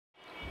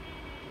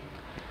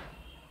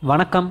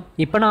வணக்கம்.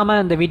 இப்போ நாம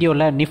இந்த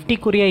வீடியோவில்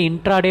நிஃப்டிக்குரிய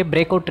இன்ட்ராடே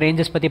பிரேக் அவுட்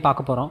ரேஞ்சஸ் பற்றி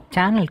பார்க்க போகிறோம்.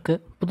 சேனலுக்கு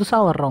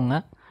புதுசாக வர்றவங்க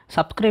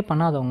சப்ஸ்கிரைப்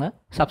பண்ணாதவங்க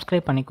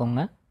சப்ஸ்கிரைப்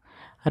பண்ணிக்கோங்க.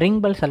 ரிங்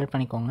பெல் செலக்ட்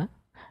பண்ணிக்கோங்க.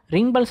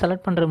 ரிங் பெல்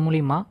செலக்ட் பண்ணுறது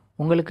மூலிமா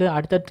உங்களுக்கு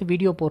அடுத்தடுத்து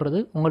வீடியோ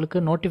போடுறது உங்களுக்கு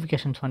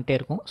நோட்டிஃபிகேஷன்ஸ் வந்துட்டே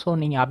இருக்கும். ஸோ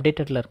நீங்கள்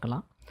அப்டேட்டடில்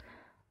இருக்கலாம்.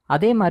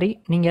 அதே மாதிரி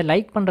நீங்கள்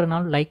லைக்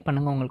பண்ணுறதுனால லைக்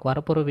பண்ணுங்கள். உங்களுக்கு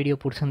வரப்போகிற வீடியோ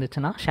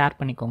பிடிச்சிருந்துச்சுன்னா ஷேர்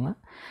பண்ணிக்கோங்க.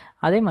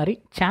 அதே மாதிரி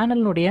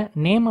சேனலினுடைய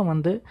நேமை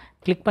வந்து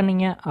கிளிக்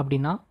பண்ணிங்க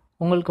அப்படின்னா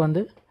உங்களுக்கு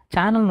வந்து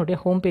சேனலினுடைய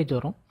ஹோம் பேஜ்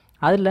வரும்.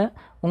 அதில்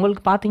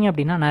உங்களுக்கு பார்த்தீங்க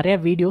அப்படின்னா நிறையா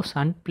வீடியோஸ்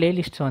அண்ட்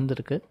பிளேலிஸ்ட்ஸ்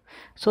வந்துருக்கு.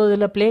 ஸோ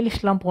இதில்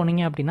பிளேலிஸ்ட்லாம்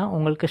போனீங்க அப்படின்னா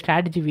உங்களுக்கு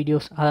ஸ்ட்ராட்டஜி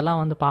வீடியோஸ் அதெல்லாம்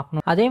வந்து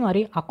பார்க்கணும். அதே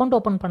மாதிரி அக்கௌண்ட்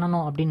ஓப்பன்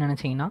பண்ணணும் அப்படின்னு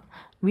நினச்சிங்கன்னா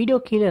வீடியோ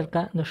கீழே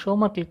இருக்க இந்த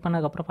ஷோமர் கிளிக்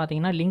பண்ணதுக்கப்புறம்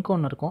பார்த்தீங்கன்னா லிங்க்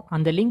ஒன்று இருக்கும்.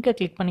 அந்த லிங்க்கை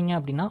கிளிக் பண்ணிங்க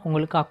அப்படின்னா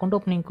உங்களுக்கு அக்கௌண்ட்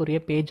ஓப்பனிங்குரிய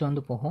பேஜ்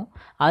வந்து போகும்.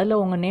 அதில்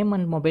உங்கள் name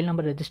and mobile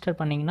number register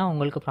பண்ணிங்கன்னா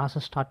உங்களுக்கு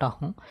ப்ராசஸ் ஸ்டார்ட்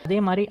ஆகும். அதே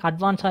மாதிரி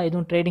அட்வான்ஸாக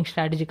எதுவும் ட்ரேடிங்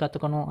ஸ்ட்ராட்டஜி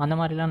கற்றுக்கணும் அந்த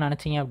மாதிரிலாம்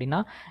நினச்சிங்க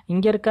அப்படின்னா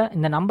இங்கே இருக்க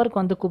இந்த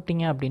நம்பருக்கு வந்து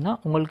கூப்பிட்டீங்க அப்படின்னா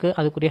உங்களுக்கு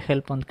அதுக்குரிய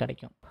ஹெல்ப் வந்து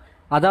கிடைக்கும்.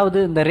 அதாவது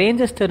இந்த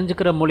ரேஞ்சஸ்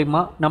தெரிஞ்சுக்கிற மூலிமா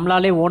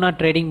நம்மளாலே ஓனாக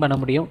ட்ரேடிங் பண்ண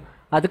முடியும்.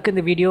 அதுக்கு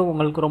இந்த வீடியோ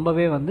உங்களுக்கு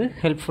ரொம்பவே வந்து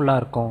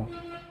ஹெல்ப்ஃபுல்லாக இருக்கும்.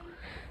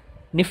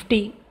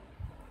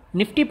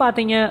 நிஃப்டி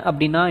பார்த்தீங்க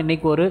அப்படின்னா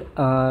இன்றைக்கி ஒரு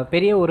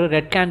பெரிய ஒரு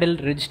ரெட் கேண்டில்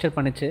ரெஜிஸ்டர்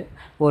பண்ணிச்சு.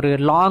 ஒரு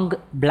லாங்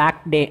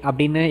பிளாக் டே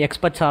அப்படின்னு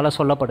எக்ஸ்பர்ட்ஸால்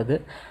சொல்லப்படுது.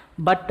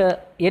 பட்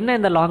என்ன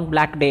இந்த லாங்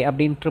பிளாக் டே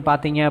அப்படின்ட்டு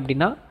பார்த்தீங்க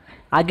அப்படின்னா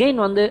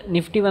அகெயின் வந்து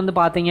நிஃப்டி வந்து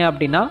பார்த்தீங்க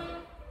அப்படின்னா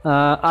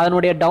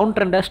அதனுடைய டவுன்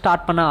ட்ரெண்டை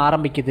ஸ்டார்ட் பண்ண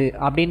ஆரம்பிக்குது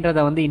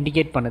அப்படின்றத வந்து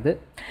இண்டிகேட் பண்ணுது.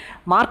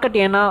 மார்க்கெட்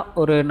ஏன்னா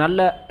ஒரு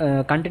நல்ல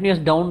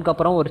கண்டினியூஸ் டவுனுக்கு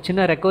அப்புறம் ஒரு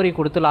சின்ன ரெக்கவரி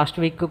கொடுத்து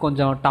லாஸ்ட் வீக்கு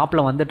கொஞ்சம்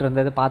டாப்பில் வந்துட்டு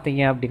இருந்தது.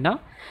 பார்த்தீங்க அப்படின்னா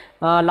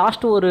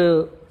லாஸ்ட்டு ஒரு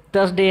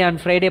தேர்ஸ்டே அண்ட்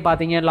ஃப்ரைடே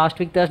பார்த்தீங்க, லாஸ்ட்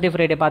வீக் தேர்ஸ்டே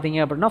ஃப்ரைடே பார்த்தீங்க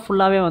அப்படின்னா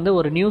ஃபுல்லாகவே வந்து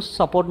ஒரு நியூஸ்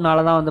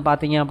சப்போர்ட்னால தான் வந்து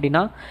பார்த்தீங்க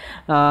அப்படின்னா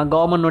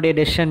கவர்மெண்ட்டுடைய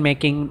டெசிஷன்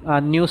மேக்கிங்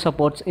நியூஸ்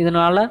சப்போர்ட்ஸ்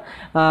இதனால்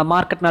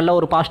மார்க்கெட் நல்ல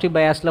ஒரு பாசிட்டிவ்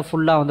பயாஸில்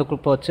ஃபுல்லாக வந்து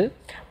போச்சு.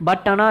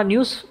 பட் ஆனால்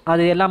நியூஸ்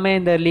அது எல்லாமே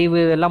இந்த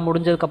லீவு இதெல்லாம்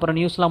முடிஞ்சதுக்கப்புறம்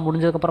நியூஸ்லாம்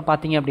முடிஞ்சதுக்கப்புறம்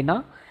பார்த்தீங்க அப்படின்னா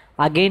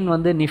அகெயின்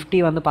வந்து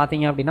நிஃப்டி வந்து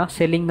பார்த்தீங்க அப்படின்னா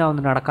செல்லிங் தான்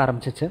வந்து நடக்க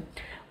ஆரம்பிச்சிச்சு.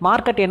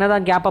 மார்க்கெட் என்ன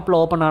தான் கேப் அப்பில்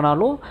ஓப்பன்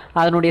ஆனாலும்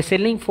அதனுடைய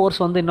செல்லிங்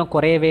ஃபோர்ஸ் வந்து இன்னும்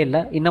குறையவே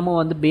இல்லை. இன்னமும்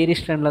வந்து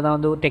பேரிஷ் ட்ரெண்டில் தான்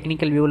வந்து ஒரு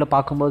டெக்னிக்கல் வியூவில்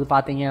பார்க்கும்போது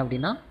பார்த்தீங்க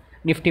அப்படின்னா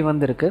நிஃப்டி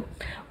வந்து இருக்குது.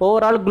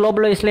 ஓவரால்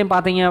குளோபல் வைஸ்லேயும்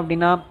பார்த்தீங்க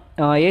அப்படின்னா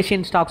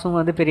ஏஷியன் ஸ்டாக்ஸும்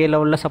வந்து பெரிய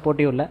லெவலில்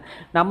சப்போர்ட்டிவ் இல்லை.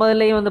 நம்ம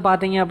இதுலேயும் வந்து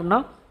பார்த்தீங்க அப்படின்னா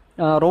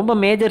ரொம்ப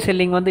மேஜர்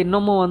செல்லிங் வந்து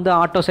இன்னமும் வந்து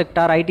ஆட்டோ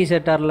செக்டார் ஐடி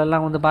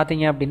செக்டார்லலாம் வந்து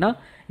பார்த்தீங்க அப்படின்னா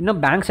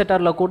இன்னும் பேங்க்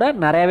செக்டாரில் கூட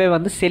நிறையாவே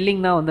வந்து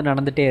செல்லிங் தான் வந்து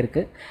நடந்துகிட்டே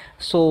இருக்குது.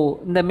 ஸோ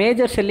இந்த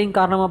மேஜர் செல்லிங்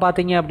காரணமாக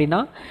பார்த்தீங்க அப்படின்னா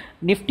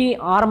நிஃப்டி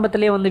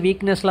ஆரம்பத்திலே வந்து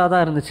வீக்னஸில்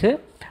தான் இருந்துச்சு.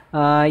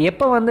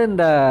 எப்போ வந்து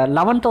இந்த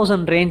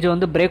 11,000 ரேஞ்சு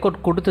வந்து பிரேக்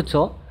அவுட்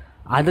கொடுத்துச்சோ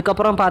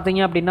அதுக்கப்புறம்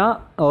பார்த்தீங்க அப்படின்னா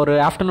ஒரு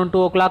ஆஃப்டர்நூன்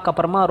 2 o'clock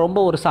அப்புறமா ரொம்ப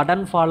ஒரு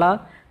சடன் ஃபாலாக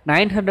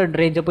 900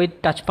 ரேஞ்சை போய்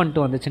டச் பண்ணிட்டு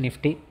வந்துச்சு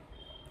நிஃப்டி.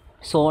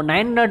 ஸோ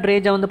 900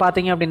 ரேஞ்சை வந்து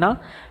பார்த்தீங்க அப்படின்னா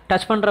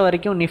டச் பண்ணுற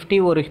வரைக்கும் நிஃப்டி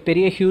ஒரு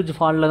பெரிய ஹியூஜ்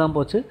ஃபாலில் தான்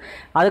போச்சு.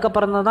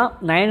 அதுக்கப்புறம் தான்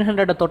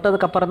 900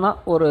 தொட்டதுக்கப்புறம் தான்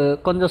ஒரு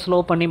கொஞ்சம் ஸ்லோ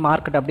பண்ணி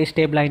மார்க்கெட் அப்படியே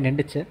ஸ்டேபிளாகி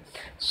நின்றுச்சு.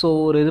 ஸோ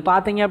ஒரு இது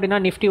பார்த்தீங்க அப்படின்னா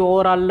நிஃப்டி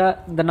ஓவராலில்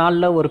இந்த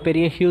நாளில் ஒரு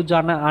பெரிய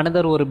ஹியூஜான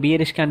அனதர் ஒரு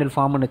பியரிஷ் கேண்டில்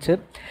ஃபார்ம் பண்ணுச்சு.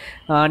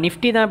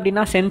 நிஃப்டி தான்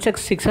அப்படின்னா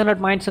சென்செக்ஸ்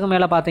 600 பாயிண்ட்ஸுக்கு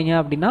மேலே பார்த்தீங்க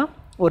அப்படின்னா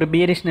ஒரு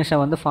பியரிஷ்னஸை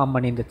வந்து ஃபார்ம்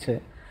பண்ணியிருந்துச்சு.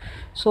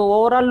 ஸோ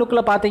ஓவரால்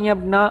லுக்கில் பார்த்தீங்க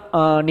அப்படின்னா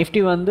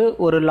நிஃப்டி வந்து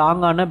ஒரு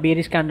லாங்கான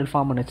பியரிஷ் கேண்டில்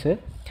ஃபார்ம் பண்ணுச்சு.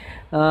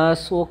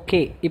 ஸோ ஓகே,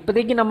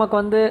 இப்போதைக்கு நமக்கு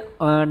வந்து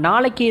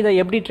நாளைக்கு இதை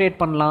எப்படி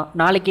ட்ரேட் பண்ணலாம்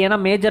நாளைக்கு, ஏன்னா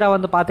மேஜராக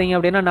வந்து பார்த்தீங்க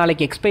அப்படின்னா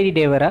நாளைக்கு எக்ஸ்பைரி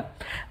டே வேறு.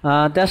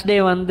 தேர்ஸ்டே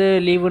வந்து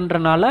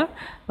லீவுன்றனால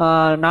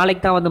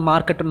நாளைக்கு தான் வந்து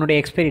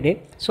மார்க்கெட்டினுடைய எக்ஸ்பைரி டே.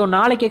 ஸோ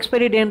நாளைக்கு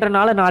எக்ஸ்பைரி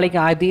டேன்றனால நாளைக்கு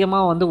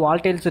அதிகமாக வந்து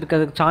வால்டைல்ஸ்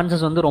இருக்கிறதுக்கு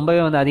சான்சஸ் வந்து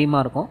ரொம்பவே வந்து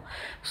அதிகமாக இருக்கும்.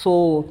 ஸோ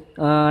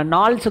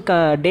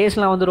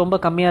டேஸ்லாம் வந்து ரொம்ப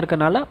கம்மியாக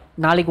இருக்கனால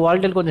நாளைக்கு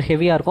வால்டைல் கொஞ்சம்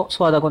ஹெவியாக இருக்கும்.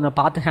 ஸோ அதை கொஞ்சம்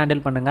பார்த்து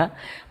ஹேண்டில் பண்ணுங்கள்.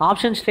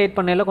 ஆப்ஷன்ஸ் ட்ரேட்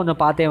பண்ணையில்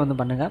கொஞ்சம் பார்த்தே வந்து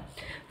பண்ணுங்கள்.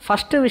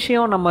 ஃபஸ்ட்டு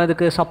விஷயம் நம்ம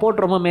இதுக்கு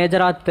சப்போர்ட் ரொம்ப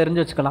மேஜராக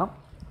தெரிஞ்சு வச்சுக்கலாம்.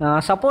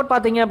 சப்போர்ட்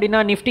பார்த்தீங்க அப்படின்னா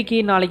நிஃப்டிக்கு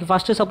நாளைக்கு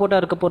ஃபஸ்ட்டு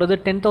சப்போர்ட்டாக இருக்க போகிறது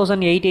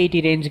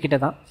 10,880 ரேஞ்சு கிட்ட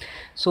தான்.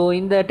 ஸோ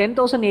இந்த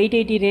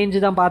 10,880 ரேஞ்சு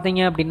தான்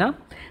பார்த்தீங்க அப்படின்னா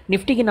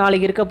நிஃப்டிக்கு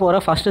நாளைக்கு இருக்க போகிற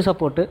ஃபஸ்ட்டு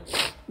சப்போர்ட்டு.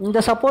 இந்த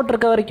சப்போர்ட்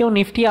இருக்க வரைக்கும்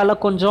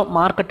நிஃப்டியால் கொஞ்சம்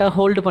மார்க்கெட்டை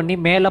ஹோல்டு பண்ணி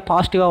மேலே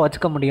பாசிட்டிவாக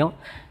வச்சுக்க முடியும்.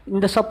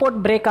 இந்த சப்போர்ட்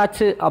பிரேக்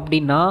ஆச்சு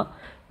அப்படின்னா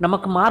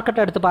நமக்கு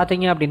மார்க்கெட்டை எடுத்து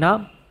பார்த்தீங்க அப்படின்னா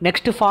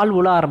நெக்ஸ்ட்டு ஃபால்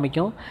உள்ள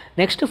ஆரம்பிக்கும்.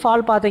 நெக்ஸ்ட்டு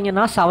ஃபால்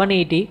பார்த்தீங்கன்னா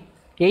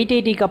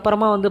 880க்கு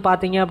அப்புறமா வந்து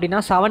பார்த்தீங்க அப்படின்னா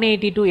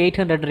 780 to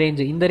 800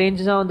 ரேஞ்சு, இந்த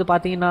ரேஞ்சு தான் வந்து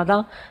பார்த்தீங்கன்னா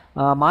தான்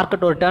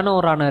மார்க்கெட் ஒரு டர்ன்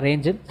ஓவரான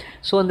ரேஞ்சு.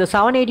 ஸோ இந்த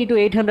 780 to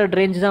 800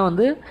 ரேஞ்சு தான்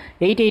வந்து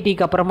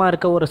 880க்கு அப்புறமா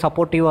இருக்க ஒரு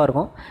சப்போர்ட்டிவாக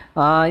இருக்கும்.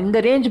 இந்த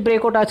ரேஞ்ச்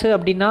பிரேக் அவுட் ஆச்சு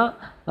அப்படின்னா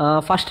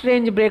ஃபஸ்ட்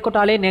ரேஞ்ச் பிரேக் அவுட்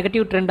ஆலே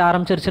நெகட்டிவ் ட்ரெண்ட்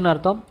ஆரம்பிச்சிருச்சுன்னு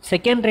அர்த்தம்.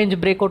 செகண்ட் ரேஞ்ச்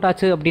பிரேக் அவுட்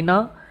ஆச்சு அப்படின்னா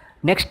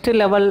நெக்ஸ்ட்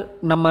லெவல்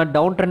நம்ம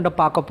டவுன் ட்ரெண்டை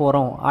பார்க்க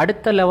போகிறோம்.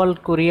 அடுத்த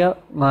லெவலுக்குரிய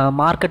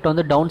மார்க்கெட்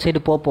வந்து டவுன்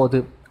சைடு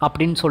போகுது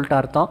அப்படின்னு சொல்லிட்டு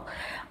அர்த்தம்.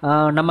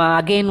 நம்ம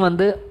அகெயின்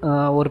வந்து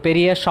ஒரு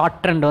பெரிய ஷார்ட்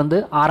ட்ரெண்ட் வந்து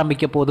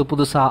ஆரம்பிக்க போகுது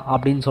புதுசாக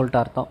அப்படின்னு சொல்லிட்டு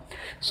அர்த்தம்.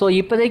 ஸோ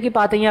இப்போதைக்கு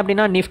பார்த்தீங்க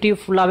அப்படின்னா நிஃப்டி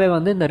ஃபுல்லாகவே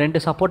வந்து இந்த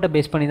 2 சப்போர்ட்டை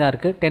பேஸ் பண்ணி தான்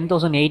இருக்குது.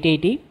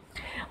 10,880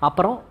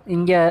 அப்புறம்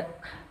இங்கே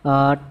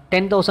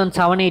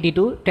 10,780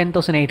 to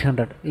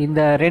 10,800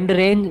 இந்த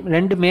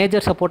 2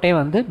 மேஜர் சப்போர்ட்டே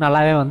வந்து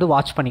நல்லாவே வந்து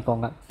வாட்ச்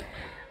பண்ணிக்கோங்க.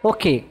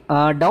 ஓகே,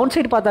 டவுன்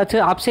சைடு பார்த்தாச்சு,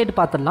 அப் சைடு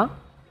பார்த்துடலாம்.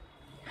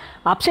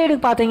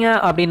 அப்சைடுக்கு பார்த்தீங்க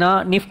அப்படின்னா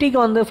நிஃப்டிக்கு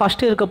வந்து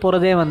ஃபஸ்ட்டு இருக்க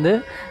போகிறதே வந்து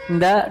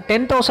இந்த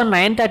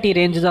 10,930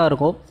 ரேஞ்சு தான்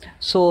இருக்கும்.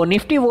 ஸோ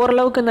நிஃப்டி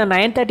ஓரளவுக்கு இந்த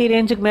 930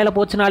 ரேஞ்சுக்கு மேலே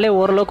போச்சுனாலே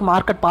ஓரளவுக்கு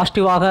மார்க்கெட்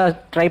பாசிட்டிவாக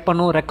ட்ரை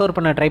பண்ணும், ரெக்கவர்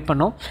பண்ண ட்ரை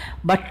பண்ணும்.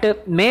 பட்டு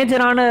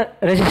மேஜரான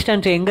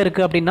ரெசிஸ்டன்ஸ் எங்கே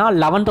இருக்குது அப்படின்னா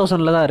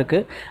 11,000 தான்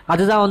இருக்குது.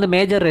 அதுதான் வந்து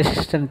மேஜர்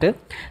ரெசிஸ்டன்ட்டு.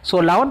 ஸோ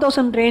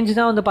 11,000 ரேஞ்சு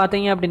தான் வந்து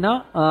பார்த்தீங்க அப்படின்னா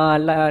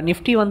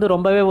நிஃப்டி வந்து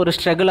ரொம்பவே ஒரு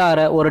ஸ்ட்ரகிள்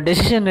ஆகிற ஒரு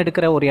டெசிஷன்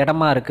எடுக்கிற ஒரு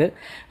இடமா இருக்குது.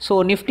 ஸோ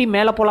நிஃப்டி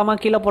மேலே போகலாமா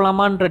கீழே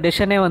போகலாமான்ற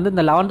டெசிஷனே வந்து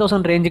இந்த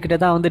 11,000 ரேஞ்சுக்கிட்ட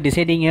தான் வந்து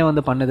டிசைடிங்கே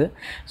வந்து பண்ணுது.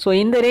 ஸோ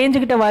இந்த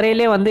ரேஞ்சுக்கிட்ட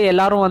வரையிலே வந்து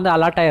எல்லாரும் வந்து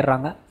அலர்ட்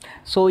ஆகிடுறாங்க.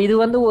 ஸோ இது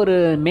வந்து ஒரு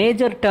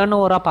மேஜர் டர்ன்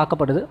ஓவராக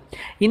பார்க்கப்படுது.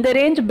 இந்த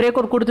ரேஞ்ச் பிரேக்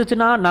அவுட்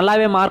கொடுத்துச்சுன்னா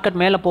நல்லாவே மார்க்கெட்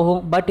மேலே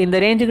போகும். பட் இந்த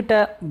ரேஞ்சுக்கிட்ட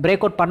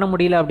பிரேக் அவுட் பண்ண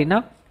முடியல அப்படின்னா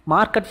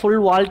மார்க்கெட்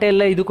ஃபுல்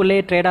வால்டைலில்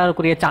இதுக்குள்ளேயே ட்ரேட்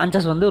ஆகக்கூடிய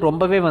சான்சஸ் வந்து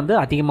ரொம்பவே வந்து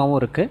அதிகமாகவும்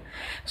இருக்குது.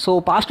 ஸோ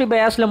பாசிட்டிவ்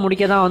பயாஸில்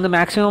முடிக்க தான் வந்து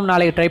மேக்ஸிமம்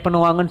நாளைக்கு ட்ரை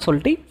பண்ணுவாங்கன்னு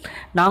சொல்லிட்டு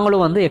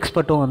நாங்களும் வந்து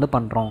எக்ஸ்பர்ட்டும் வந்து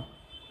பண்ணுறோம்.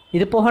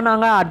 இது போக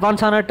நாங்கள்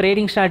அட்வான்ஸான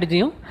ட்ரேடிங்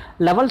ஸ்ட்ராட்டஜியும்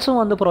லெவல்ஸும்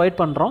வந்து ப்ரொவைட்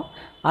பண்ணுறோம்.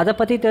 அதை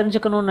பற்றி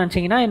தெரிஞ்சுக்கணும்னு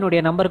நினச்சிங்கன்னா என்னுடைய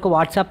நம்பருக்கு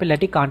வாட்ஸ்அப்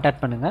இல்லாட்டி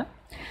கான்டாக்ட் பண்ணுங்கள்.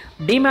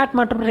 டிமேட்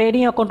மற்றும்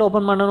ட்ரேடிங் அக்கௌண்ட்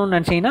ஓப்பன் பண்ணணும்னு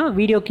நினச்சிங்கன்னா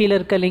வீடியோ கீழே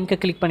இருக்க லிங்க்கை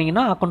கிளிக்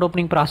பண்ணிங்கன்னா அக்கௌண்ட்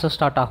ஓப்பனிங் ப்ராசஸ்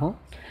ஸ்டார்ட் ஆகும்.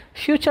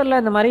 ஃப்யூச்சரில்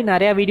இந்த மாதிரி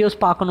நிறையா வீடியோஸ்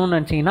பார்க்கணுன்னு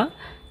நினச்சிங்கன்னா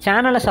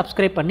சேனலை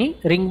சப்ஸ்கிரைப் பண்ணி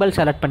ரிங் பெல்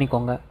செலக்ட்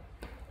பண்ணிக்கோங்க.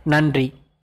 நன்றி.